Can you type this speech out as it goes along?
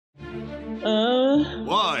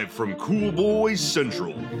Live from Cool Boys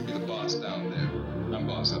Central. You're the boss down there. I'm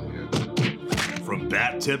boss up here. From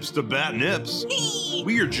bat tips to bat nips,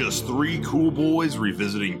 we are just three cool boys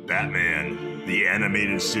revisiting Batman, the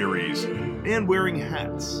animated series, and wearing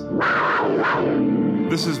hats.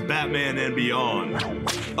 This is Batman and Beyond,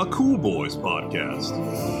 a Cool Boys podcast.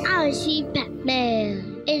 I see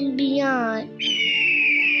Batman and Beyond.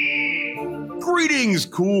 Greetings,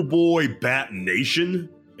 Cool Boy Bat Nation,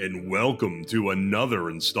 and welcome to another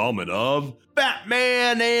installment of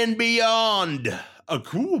Batman and Beyond, a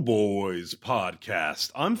Cool Boys podcast.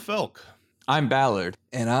 I'm Felk. I'm Ballard.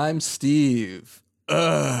 And I'm Steve.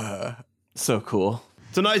 So cool.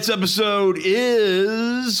 Tonight's episode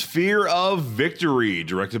is Fear of Victory,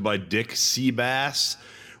 directed by Dick Seabass,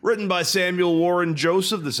 written by Samuel Warren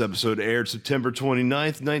Joseph. This episode aired September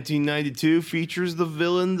 29th, 1992, features the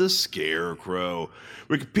villain, the Scarecrow.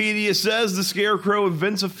 Wikipedia says the Scarecrow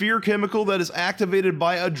invents a fear chemical that is activated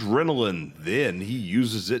by adrenaline. Then he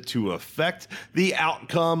uses it to affect the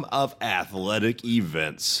outcome of athletic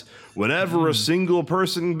events. Whenever a single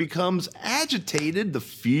person becomes agitated, the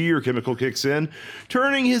fear chemical kicks in,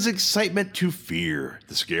 turning his excitement to fear.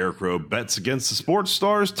 The Scarecrow bets against the sports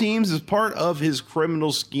stars teams as part of his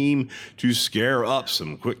criminal scheme to scare up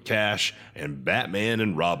some quick cash, and Batman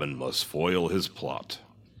and Robin must foil his plot.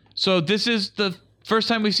 So this is the first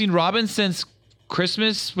time we've seen Robin since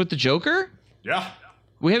Christmas with the Joker? Yeah.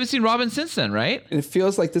 We haven't seen Robin since then, right? And it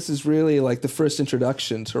feels like this is really like the first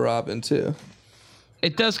introduction to Robin, too.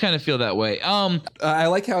 It does kind of feel that way. I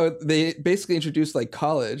like how they basically introduced like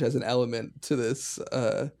college as an element to this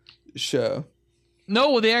show.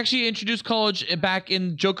 No, they actually introduced college back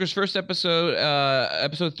in Joker's first episode,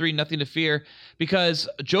 episode 3, Nothing to Fear, because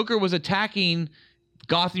Joker was attacking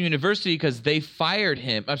Gotham University because they fired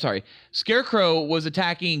him. I'm sorry, Scarecrow was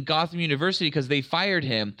attacking Gotham University because they fired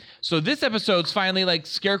him. So this episode's finally like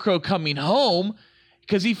Scarecrow coming home,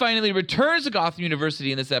 because he finally returns to Gotham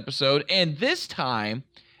University in this episode, and this time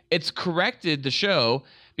it's corrected the show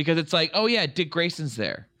because it's like, oh yeah, Dick Grayson's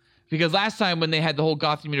there. Because last time when they had the whole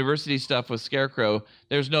Gotham University stuff with Scarecrow,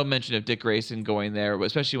 there's no mention of Dick Grayson going there,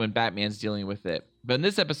 especially when Batman's dealing with it. But in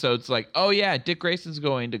this episode, it's like, oh yeah, Dick Grayson's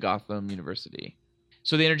going to Gotham University.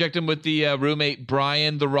 So they interject him with the roommate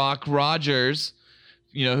Brian "The Rock" Rogers,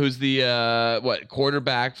 who's the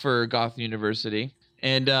quarterback for Gotham University.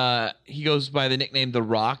 And he goes by the nickname The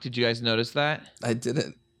Rock. Did you guys notice that? I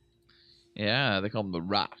didn't. Yeah, they call him The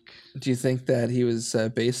Rock. Do you think that he was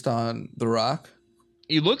based on The Rock?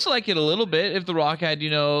 He looks like it a little bit. If The Rock had,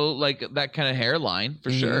 like that kind of hairline, for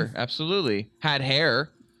sure. Absolutely. Had hair.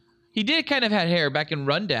 He did kind of had hair back in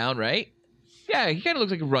Rundown, right? Yeah, he kind of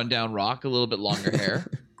looks like a Rundown Rock, a little bit longer hair.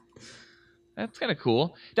 That's kind of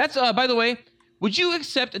cool. That's, by the way... Would you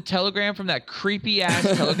accept a telegram from that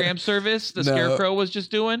creepy-ass telegram service the Scarecrow was just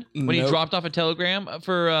doing when he dropped off a telegram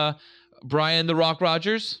for Brian "The Rock"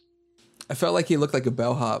 Rogers? I felt like he looked like a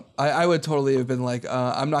bellhop. I would totally have been like,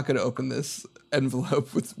 I'm not going to open this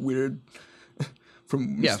envelope with weird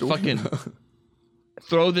from Mr. Fucking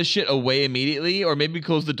throw this shit away immediately, or maybe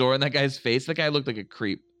close the door in that guy's face. That guy looked like a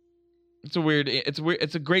creep. It's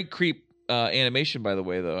a great creep. Animation, by the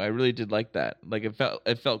way, though. I really did like that. Like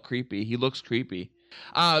it felt creepy. He looks creepy.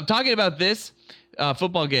 Talking about this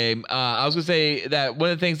football game, I was gonna say that one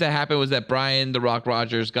of the things that happened was that Brian "The Rock"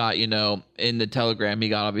 Rogers got, in the telegram, he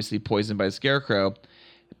got obviously poisoned by the Scarecrow.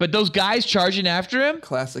 But those guys charging after him,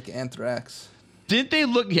 classic Anthrax. Didn't they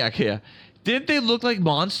look? Yeah. Didn't they look like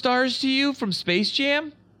Monstars to you from Space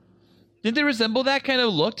Jam? Didn't they resemble that kind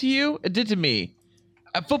of look to you? It did to me.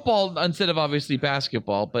 Football instead of obviously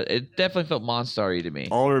basketball, but it definitely felt Monstar-y to me.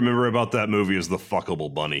 All I remember about that movie is the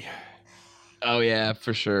fuckable bunny. Oh yeah,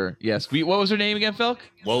 for sure. Yes. What was her name again, Felk?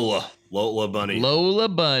 Lola Bunny. Lola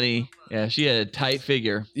Bunny. Yeah, she had a tight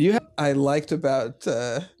figure. I liked about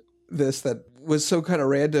this that was so kind of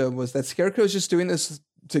random was that Scarecrow's just doing this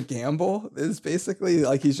to gamble. Is basically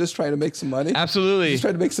like he's just trying to make some money. Absolutely. He's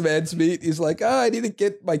trying to make some ends meet. He's like, I need to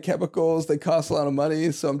get my chemicals. They cost a lot of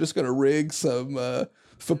money, so I'm just going to rig some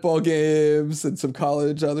football games and some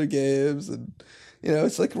college other games, and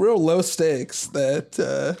it's like real low stakes that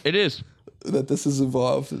it is that this is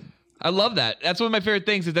involved. I love that. That's one of my favorite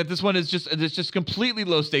things is that this one is just completely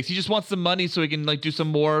low stakes. He just wants some money so he can like do some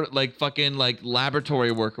more like fucking like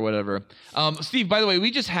laboratory work or whatever. Steve, by the way,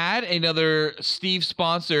 we just had another Steve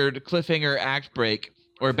sponsored cliffhanger act break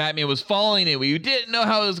where Batman was following it. We didn't know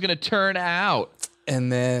how it was going to turn out.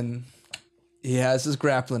 And then he has his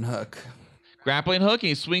grappling hook. And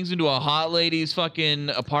he swings into a hot lady's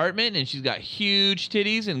fucking apartment, and she's got huge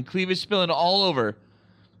titties and cleavage spilling all over.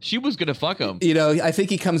 She was going to fuck him. I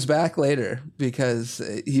think he comes back later because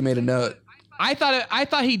he made a note. I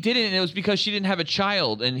thought he didn't, and it was because she didn't have a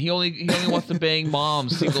child, and he only wants to bang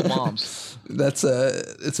moms, single moms. It's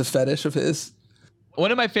a fetish of his. One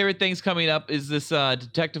of my favorite things coming up is this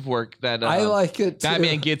detective work that I like it too.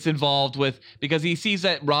 Batman gets involved with, because he sees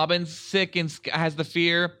that Robin's sick and has the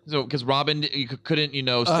fear. So because Robin couldn't,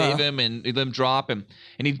 save him and let him drop him,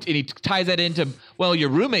 and he ties that into, well, your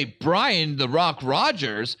roommate Brian the Rock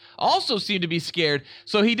Rogers also seemed to be scared.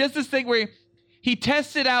 So he does this thing where he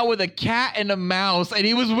tests it out with a cat and a mouse, and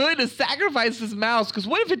he was willing to sacrifice his mouse because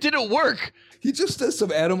what if it didn't work? He just does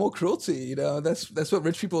some animal cruelty, That's what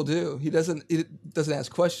rich people do. He doesn't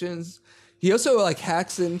ask questions. He also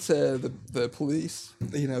hacks into the police,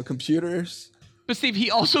 computers. But Steve,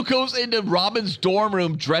 he also goes into Robin's dorm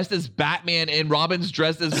room dressed as Batman, and Robin's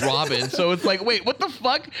dressed as Robin. So it's like, wait, what the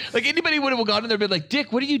fuck? Like, anybody would have gone in there and been like,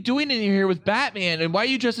 Dick, what are you doing in here with Batman? And why are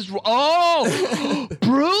you dressed as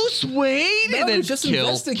Bruce Wayne? No, and then just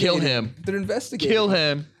kill him. They're investigating. Kill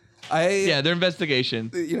him. Their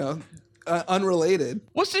investigation. Unrelated.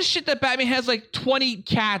 What's this shit that Batman has 20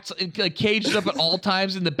 cats caged up at all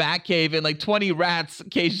times in the Batcave, and 20 rats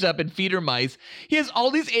caged up and feeder mice? He has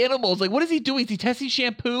all these animals. What is he doing? Is he testing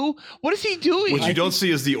shampoo? What is he doing? What you don't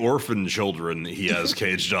see is the orphan children he has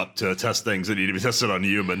caged up to test things that need to be tested on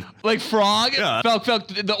human. Like Frog? Yeah. Felk,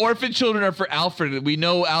 the orphan children are for Alfred. We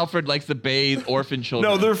know Alfred likes to bathe orphan children.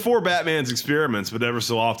 No, they're for Batman's experiments, but ever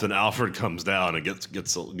so often Alfred comes down and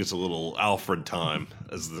gets a little Alfred time.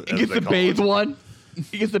 He gets to bathe one.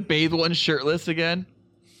 He gets to bathe one shirtless again.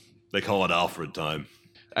 They call it Alfred time.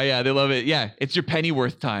 Oh yeah, they love it. Yeah, it's your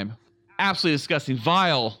Pennyworth time. Absolutely disgusting.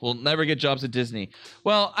 Vile. Will never get jobs at Disney.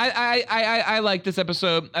 Well, I like this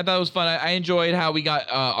episode. I thought it was fun. I enjoyed how we got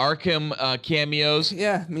Arkham cameos.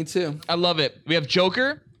 Yeah, me too. I love it. We have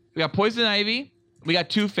Joker. We got Poison Ivy. We got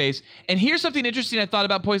Two-Face. And here's something interesting I thought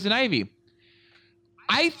about Poison Ivy.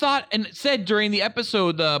 I thought and said during the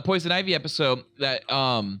episode, the Poison Ivy episode, that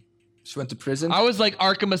she went to prison. I was like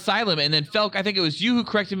Arkham Asylum, and then Felk, I think it was you who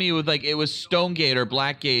corrected me with it was Stonegate or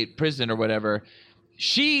Blackgate prison or whatever.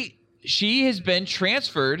 She has been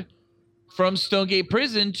transferred from Stonegate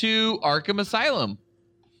prison to Arkham Asylum.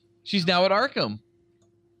 She's now at Arkham,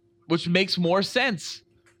 which makes more sense.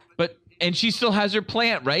 And she still has her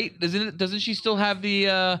plant, right? Doesn't she still have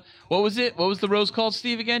the what was it? What was the rose called,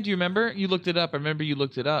 Steve, again? Do you remember? You looked it up. I remember you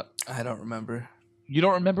looked it up. I don't remember. You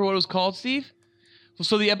don't remember what it was called, Steve?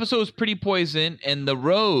 So the episode was Pretty Poison, and the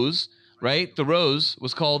rose, right? The rose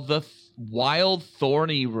was called the Wild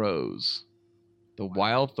Thorny Rose. The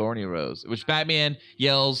Wild Thorny Rose, which Batman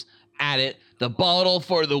yells at it, the bottle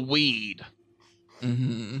for the weed.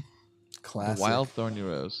 Mm-hmm. Classic. The Wild Thorny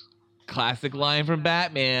Rose. Classic line from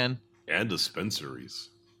Batman. And dispensaries.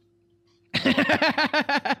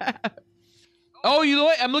 Oh, you know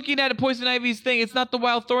what? I'm looking at a Poison Ivy's thing. It's not the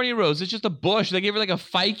Wild Thorny Rose. It's just a bush. They gave her a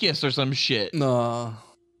ficus or some shit. No.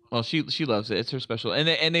 Well, she loves it. It's her special.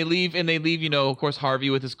 And they leave. Of course, Harvey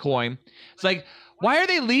with his coin. It's like, why are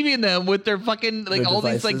they leaving them with their fucking their all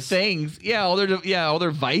devices. these things? Yeah, all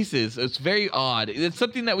their vices. It's very odd. It's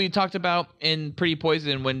something that we talked about in Pretty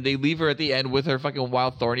Poison when they leave her at the end with her fucking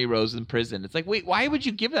Wild Thorny Rose in prison. It's like, wait, why would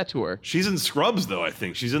you give that to her? She's in Scrubs though. I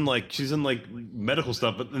think she's in medical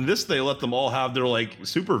stuff. But in this, they let them all have their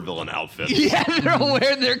supervillain outfits. Yeah, they're all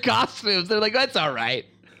wearing their costumes. They're like, that's all right.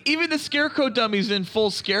 Even the Scarecrow dummy's in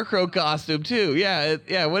full Scarecrow costume too.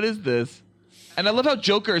 Yeah. What is this? And I love how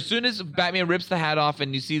Joker, as soon as Batman rips the hat off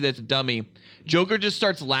and you see that's a dummy, Joker just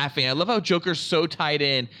starts laughing. I love how Joker's so tied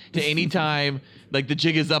in to any time the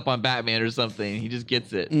jig is up on Batman or something. He just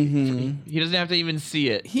gets it. Mm-hmm. He doesn't have to even see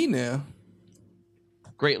it. He knew.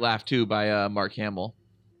 Great laugh too by Mark Hamill.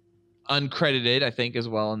 Uncredited, I think, as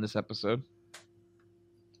well in this episode.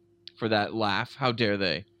 For that laugh. How dare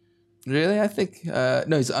they? Really? I think no,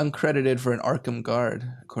 he's uncredited for an Arkham Guard,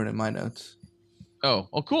 according to my notes. Oh,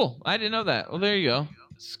 cool. I didn't know that. Well, there you go.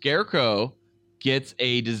 Scarecrow gets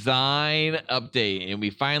a design update, and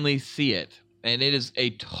we finally see it. And it is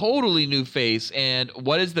a totally new face. And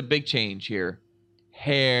what is the big change here?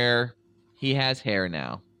 Hair. He has hair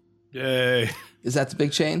now. Yay. Is that the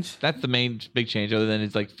big change? That's the main big change, other than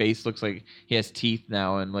his face looks like he has teeth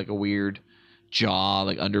now and a weird jaw,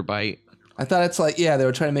 underbite. I thought it's they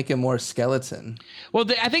were trying to make him more skeleton. Well,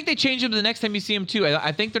 I think they changed him the next time you see him too.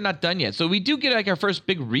 I think they're not done yet. So we do get our first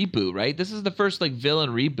big reboot, right? This is the first villain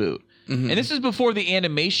reboot. Mm-hmm. And this is before the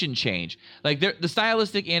animation change. The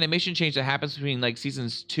stylistic animation change that happens between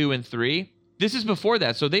seasons 2 and 3. this is before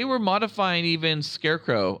that. So they were modifying even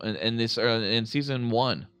Scarecrow in this in season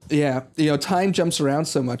 1. Yeah, time jumps around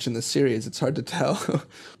so much in this series, it's hard to tell.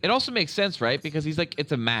 It also makes sense, right? Because he's like,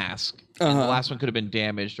 it's a mask. And the last one could have been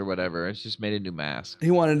damaged or whatever. It's just made a new mask.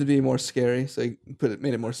 He wanted to be more scary, so he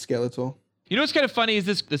made it more skeletal. You know what's kind of funny is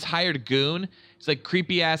this hired goon. It's like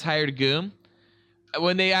creepy ass hired goon.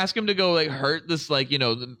 When they ask him to go like hurt this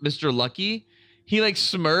Mr. Lucky, he like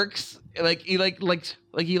smirks, like he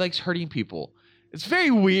likes hurting people. It's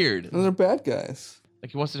very weird. And they're bad guys.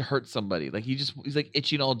 Like he wants to hurt somebody. Like he's like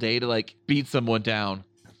itching all day to like beat someone down.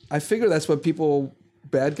 I figure that's what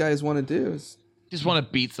bad guys want to do, is Just want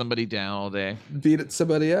to beat somebody down all day. beat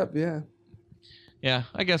somebody up. Yeah. Yeah,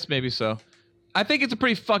 I guess maybe so. I think it's a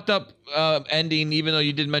pretty fucked up ending, even though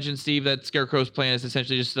you did mention, Steve, that Scarecrow's plan is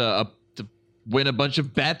essentially just to win a bunch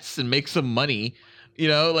of bets and make some money.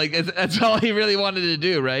 That's all he really wanted to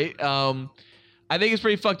do, right? I think it's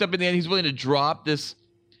pretty fucked up in the end. He's willing to drop this,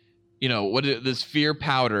 this fear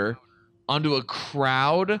powder onto a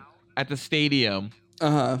crowd at the stadium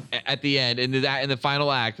at the end, in the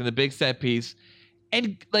final act, in the big set piece,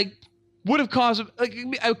 and like would have caused like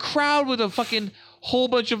a crowd with a fucking whole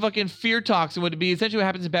bunch of fucking fear toxin would be essentially what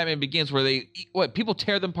happens in Batman Begins, where people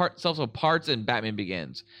tear themselves apart in Batman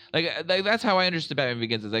Begins. Like that's how I understood Batman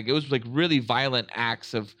Begins. Is like it was like really violent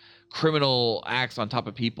acts of criminal acts on top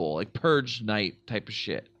of people, like Purge night type of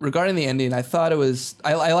shit. Regarding the ending, I thought it was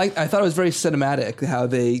I thought it was very cinematic how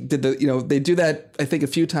they did they do that. I think a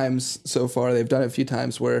few times so far. They've done it a few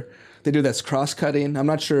times where they do this cross-cutting. I'm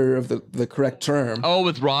not sure of the correct term. Oh,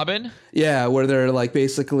 with Robin? Yeah, where they're like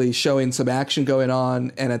basically showing some action going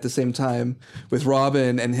on, and at the same time with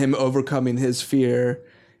Robin and him overcoming his fear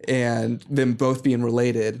and them both being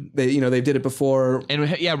related. They did it before.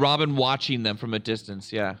 And yeah, Robin watching them from a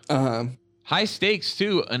distance, yeah. High stakes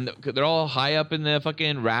too, and they're all high up in the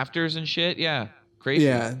fucking rafters and shit. Yeah, crazy.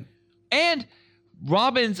 Yeah. And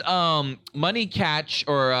Robin's money catch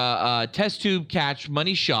or test tube catch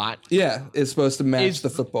money shot. Yeah, is supposed to match the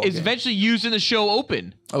football. Is game. eventually used in the show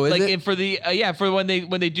Open. Oh, is like, it? And for the for when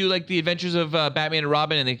they do like the Adventures of Batman and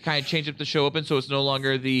Robin, and they kind of change up the show Open, so it's no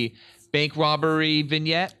longer the bank robbery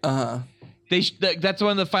vignette. That's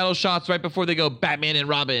one of the final shots right before they go Batman and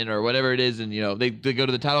Robin or whatever it is, and they go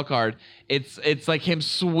to the title card. It's like him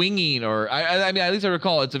swinging, or I mean at least I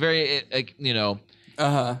recall it's a very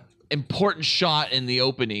important shot in the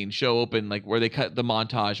show open, like where they cut the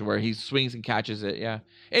montage where he swings and catches it. Yeah,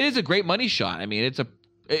 it is a great money shot. I mean,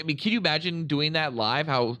 can you imagine doing that live?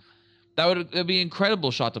 It'd be an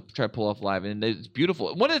incredible shot to try to pull off live, and it's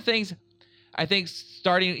beautiful. One of the things I think,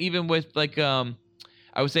 starting even with like I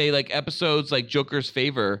would say like episodes like Joker's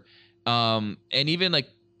Favor, and even like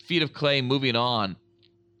Feet of Clay moving on,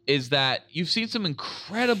 is that you've seen some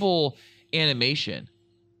incredible animation.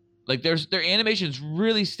 Like their animation's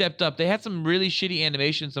really stepped up. They had some really shitty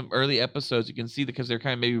animation, some early episodes. You can see because they're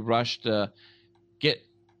kind of maybe rushed to get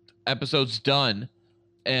episodes done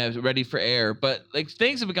and ready for air. But like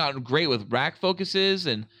things have gotten great with rack focuses,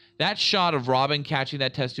 and that shot of Robin catching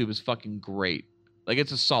that test tube is fucking great. Like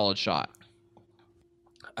it's a solid shot.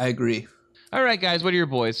 I agree. All right, guys, what are your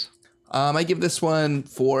boys? I give this one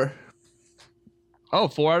 4. Oh,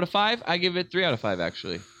 4 out of 5? I give it 3 out of 5,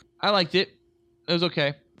 actually. I liked it. It was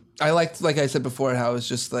okay. I liked, like I said before, how it was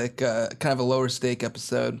just like kind of a lower stake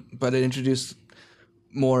episode, but it introduced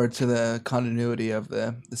more to the continuity of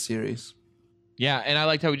the series. Yeah, and I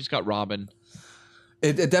liked how we just got Robin.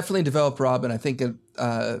 It definitely developed Robin. I think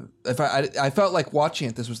I felt like watching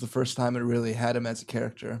it, this was the first time it really had him as a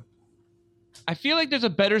character. I feel like there's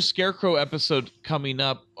a better Scarecrow episode coming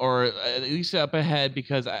up, or at least up ahead,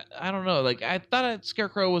 because I don't know. Like I thought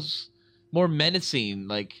Scarecrow was more menacing.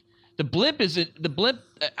 Like the blimp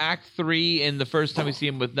Act 3, and the first time we see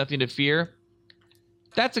him with Nothing to Fear.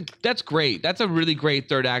 That's great. That's a really great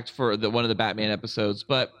third act for one of the Batman episodes.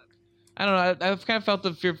 But I don't know. I've kind of felt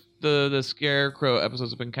the Scarecrow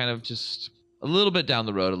episodes have been kind of just a little bit down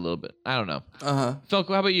the road, a little bit. I don't know. Felco,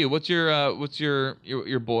 how about you? What's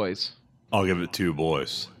your boys? I'll give it 2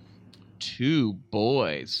 boys. 2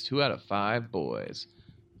 boys. 2 out of 5 boys.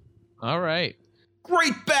 All right.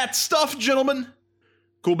 Great bat stuff, gentlemen.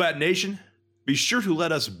 Cool Bat Nation, be sure to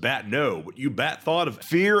let us Bat know what you Bat thought of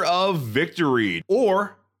Fear of Victory,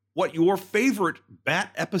 or what your favorite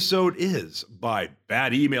Bat episode is by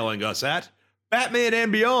Bat emailing us at Batman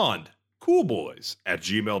and Beyond,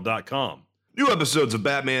 coolboys@gmail.com. New episodes of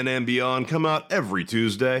Batman and Beyond come out every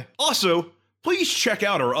Tuesday. Also, please check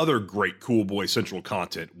out our other great Cool Boy Central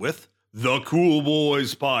content with The Cool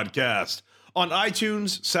Boys Podcast on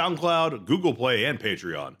iTunes, SoundCloud, Google Play, and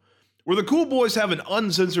Patreon, where the Cool Boys have an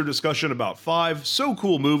uncensored discussion about 5 so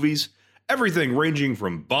cool movies Everything ranging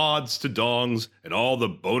from bods to dongs and all the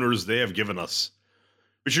boners they have given us.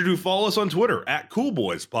 Be sure to follow us on Twitter at Cool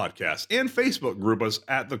Boys Podcast and Facebook group us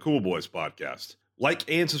at the Cool Boys Podcast. Like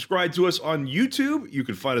and subscribe to us on YouTube. You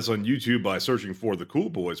can find us on YouTube by searching for the Cool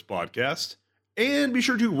Boys Podcast. And be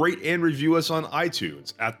sure to rate and review us on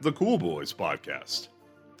iTunes at the Cool Boys Podcast.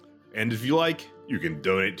 And if you like, you can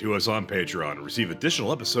donate to us on Patreon and receive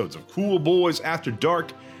additional episodes of Cool Boys After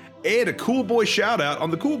Dark and a Cool Boy shout out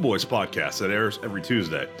on the Cool Boys Podcast that airs every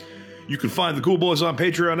Tuesday. You can find the Cool Boys on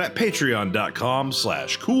Patreon at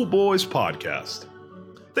patreon.com/coolboyspodcast.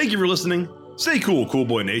 Thank you for listening. Stay cool, Cool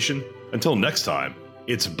Boy Nation. Until next time,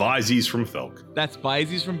 it's Byzies from Felk. That's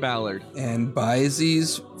Byzies from Ballard. And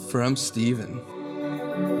Byzies from Steven.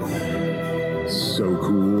 So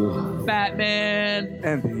cool. Batman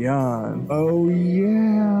And beyond. Oh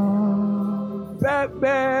yeah.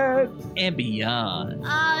 Batman! and beyond.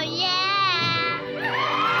 Oh,